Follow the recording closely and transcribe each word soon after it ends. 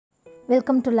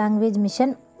Welcome to language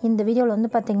mission. இந்த வீடியோவில் வந்து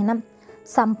பார்த்திங்கன்னா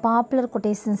சம் பாப்புலர்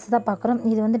கொட்டேஷன்ஸ் தான் பார்க்குறோம்.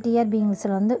 இது வந்து டிஆர்பி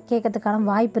இங்கிலீஷில் வந்து கேட்கறதுக்கான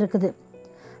வாய்ப்பு இருக்குது.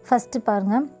 ஃபஸ்ட்டு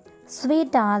பாருங்கள்.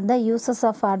 Sweet R the uses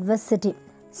of adversity.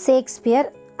 Shakespeare,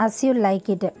 as you like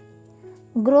it.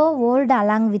 Grow volt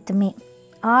along with me.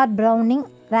 R browning,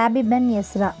 rabi pen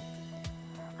Ezra.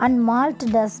 And malt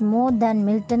does more than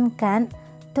Milton can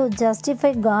to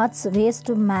justify God's ways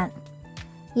to man.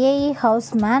 A.E.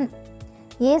 Houseman,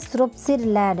 A. Shropshire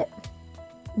lad.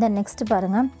 The next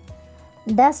paranga.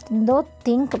 Dost thou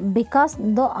think because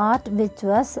thou art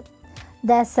virtuous,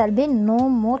 there shall be no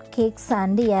more cakes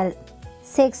and ale.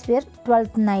 Shakespeare,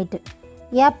 Twelfth Night.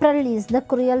 April is the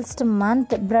cruelest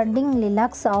month, breeding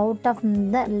lilacs out of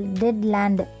the dead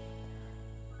land.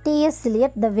 T.S.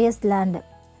 Eliot, The Wasteland.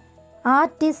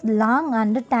 Art is long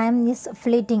and time is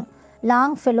fleeting.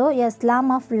 Longfellow, a slum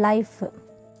of life.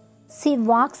 She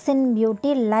walks in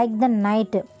beauty like the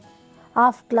night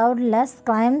of cloudless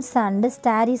climes and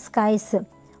starry skies.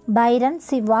 Byron,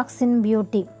 she walks in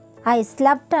beauty. I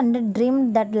slept and dreamed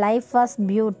that life was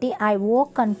beauty. I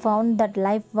woke and found that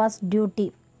life was duty.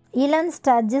 Ellen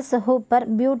Sturgis Hooper,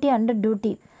 Beauty and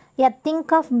Duty. A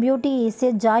think of beauty is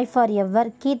a joy forever.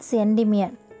 Keats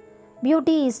Endymion.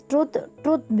 Beauty is truth,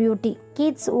 truth beauty.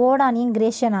 Keats Ode on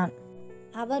Gratian.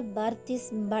 Our birth is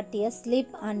but a sleep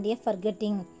and a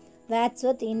forgetting.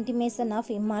 Wordsworth, Intimation of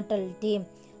Immortality.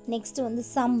 Next one,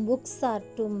 some books are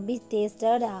to be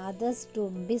tasted, others to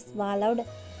be swallowed,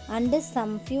 and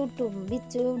some few to be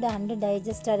chewed and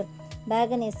digested.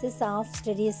 Bagnesses of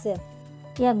Studies.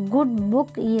 A good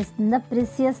book is the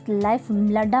precious life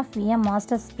blood of a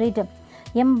master spirit,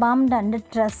 embalmed and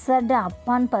treasured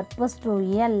upon purpose to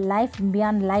a life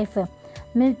beyond life.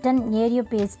 Milton,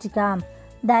 Areopagitica.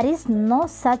 There is no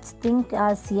such thing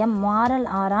as a moral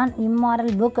or an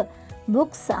immoral book.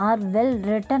 Books are well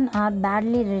written or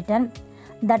badly written.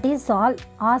 That is all.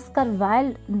 Oscar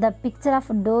Wilde, The Picture of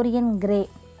Dorian Gray.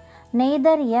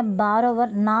 Neither a borrower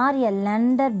nor a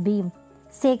lender be.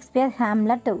 Shakespeare,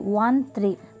 Hamlet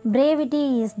 1:3. Brevity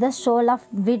is the soul of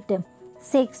wit.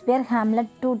 Shakespeare, Hamlet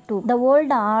 2:2. The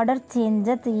old order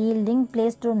changeth, yielding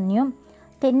place to new.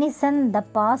 Tennyson, The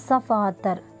Pause of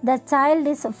Arthur. The child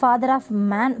is father of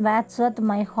man. Wordsworth,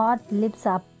 My heart lifts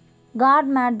up. God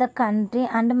made the country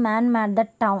and man made the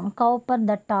town. Cowper,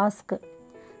 The Task.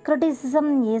 Criticism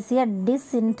is a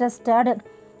disinterested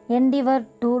endeavor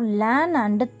to learn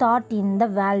and thought in the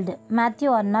world.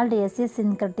 Matthew Arnold, Essays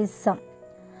in Criticism.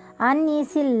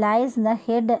 Uneasy lies the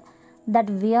head that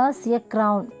wears a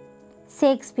crown.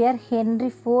 Shakespeare,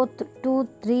 Henry IV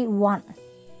 2:3-1.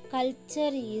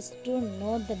 Culture is to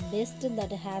know the best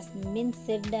that has been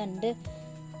said and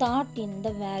thought in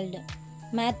the world.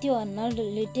 Matthew Arnold,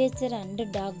 Literature and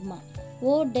Dogma.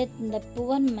 O death, the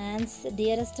poor man's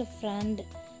dearest friend,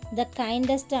 the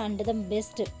kindest and the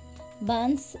best.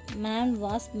 Burns, man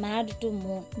was mad to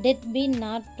mourn. Death, be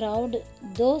not proud,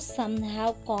 though some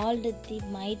have called thee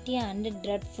mighty and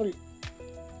dreadful.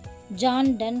 John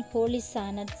Donne, Holy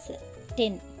Sonnets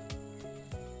 10.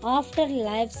 After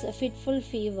life's fitful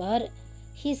fever,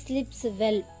 he sleeps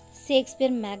well.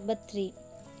 Shakespeare, Macbeth 3.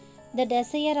 The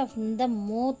desire of the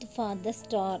moth for the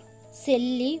star.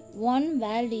 Shelley, one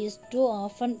world is too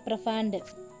often profaned.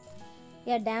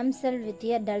 A damsel with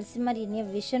a dulcimer in a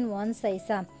vision once I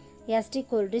saw. S.T.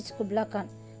 Coleridge, Kubla Khan.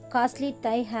 Costly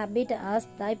thy habit as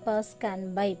thy purse can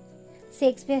buy.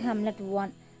 Shakespeare, Hamlet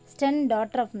 1. Stern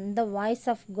daughter of the voice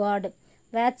of God.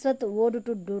 Wordsworth, Ode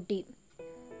to Duty.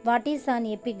 What is an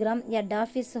epigram? A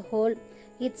dove is whole,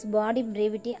 its body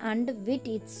brevity and wit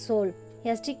its soul.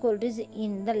 S.T. Coleridge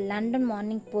in the London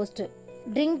Morning Post.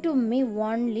 Drink to me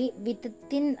only with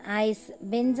thin eyes.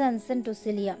 Ben Jonson to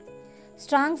Celia.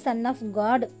 Strong son of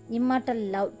God, immortal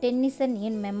love. Tennyson,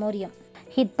 In Memoriam.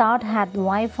 He thought hath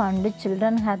wife and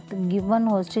children hath given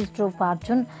hostage to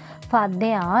fortune, for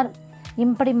they are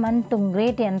impediment to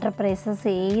great enterprises,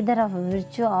 either of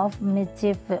virtue or of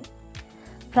mischief.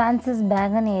 Francis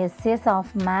Bacon, Essays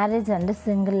of Marriage and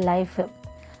Single Life.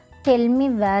 Tell me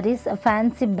where is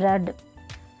fancy bred.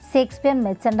 Shakespeare,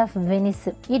 Merchant of Venice.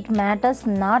 It matters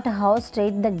not how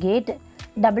straight the gate.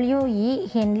 W.E.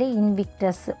 Henley,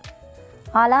 Invictus.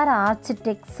 All are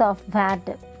architects of fat.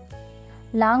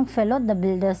 Longfellow, The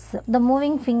Builders. The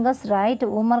Moving Fingers write.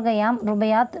 Umar Khayyam,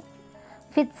 Rubaiyat.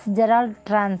 Fitzgerald,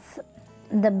 Trance.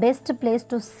 The best place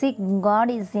to seek God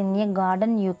is in a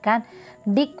garden. You can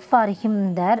dig for him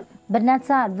there.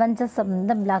 Bernard's Adventures of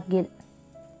the Black Gill.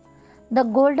 The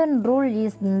golden rule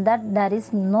is that there is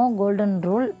no golden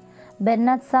rule.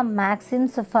 Bernard's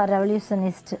Maxims for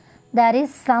Revolutionists. There is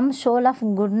some shoal of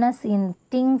goodness in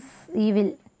things evil.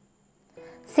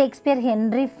 Shakespeare,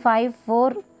 Henry V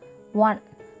 4:1.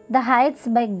 The heights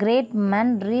by great men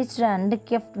reached and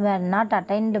kept were not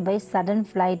attained by sudden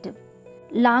flight.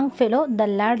 Longfellow, the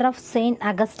ladder of Saint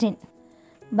Augustine.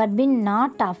 But be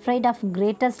not afraid of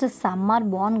greatest, some are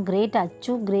born great,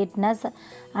 achieve greatness,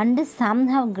 and some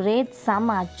have great, some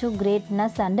achieve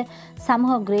greatness, and some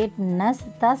have greatness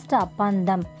thrust upon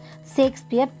them.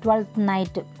 Shakespeare, Twelfth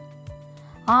Night.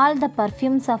 All the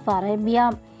perfumes of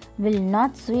Arabia will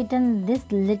not sweeten this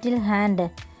little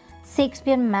hand.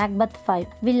 Shakespeare, Macbeth 5.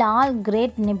 Will all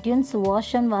great Neptune's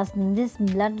ocean was this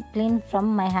blood clean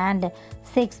from my hand.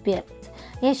 Shakespeare.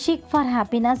 A seek for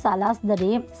happiness, alas the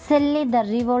day, Shelley, the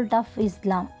revolt of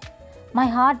Islam. My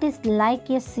heart is like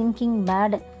a sinking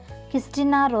bed,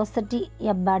 Christina Rossetti,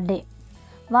 a bad day.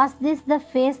 Was this the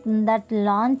face that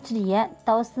launched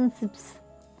 1,000 ships?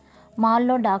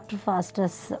 Marlowe, Dr.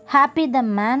 Faustus. Happy the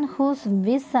man whose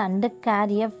wish and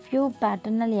carry a few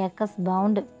paternal acres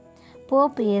bound.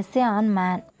 Pope, Essay on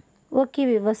Man. Okay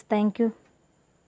viewers, thank you.